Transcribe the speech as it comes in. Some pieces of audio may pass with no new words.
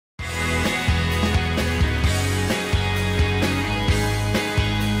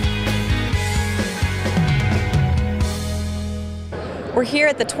We're here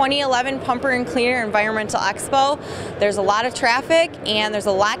at the 2011 Pumper and Cleaner Environmental Expo. There's a lot of traffic and there's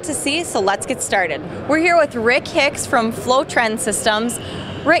a lot to see, so let's get started. We're here with Rick Hicks from Flow Trend Systems.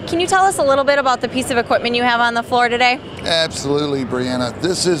 Rick, can you tell us a little bit about the piece of equipment you have on the floor today? Absolutely, Brianna.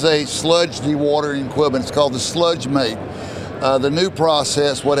 This is a sludge dewatering equipment. It's called the Sludge Mate. The new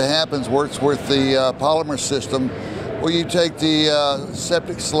process, what happens, works with the polymer system, where you take the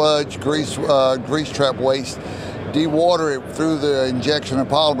septic sludge, grease trap waste, dewater it through the injection of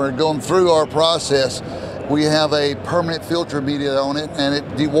polymer. Going through our process, we have a permanent filter media on it, and it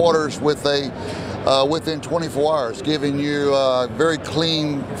dewaters with within 24 hours, giving you very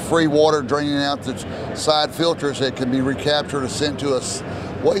clean, free water draining out the side filters that can be recaptured or sent to a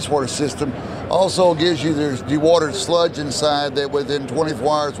wastewater system. Also gives you this dewatered sludge inside that within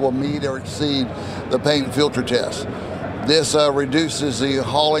 24 hours will meet or exceed the paint and filter test. This reduces the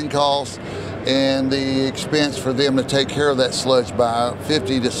hauling costs and the expense for them to take care of that sludge by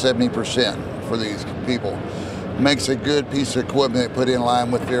 50 to 70% for these people. Makes a good piece of equipment they put in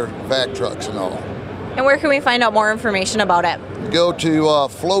line with their vac trucks and all. And where can we find out more information about it? Go to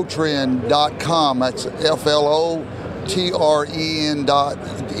flowtrend.com. That's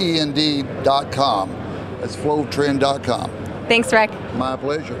flowtrend.com. That's flowtrend.com. Thanks, Rick. My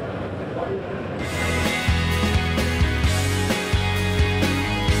pleasure.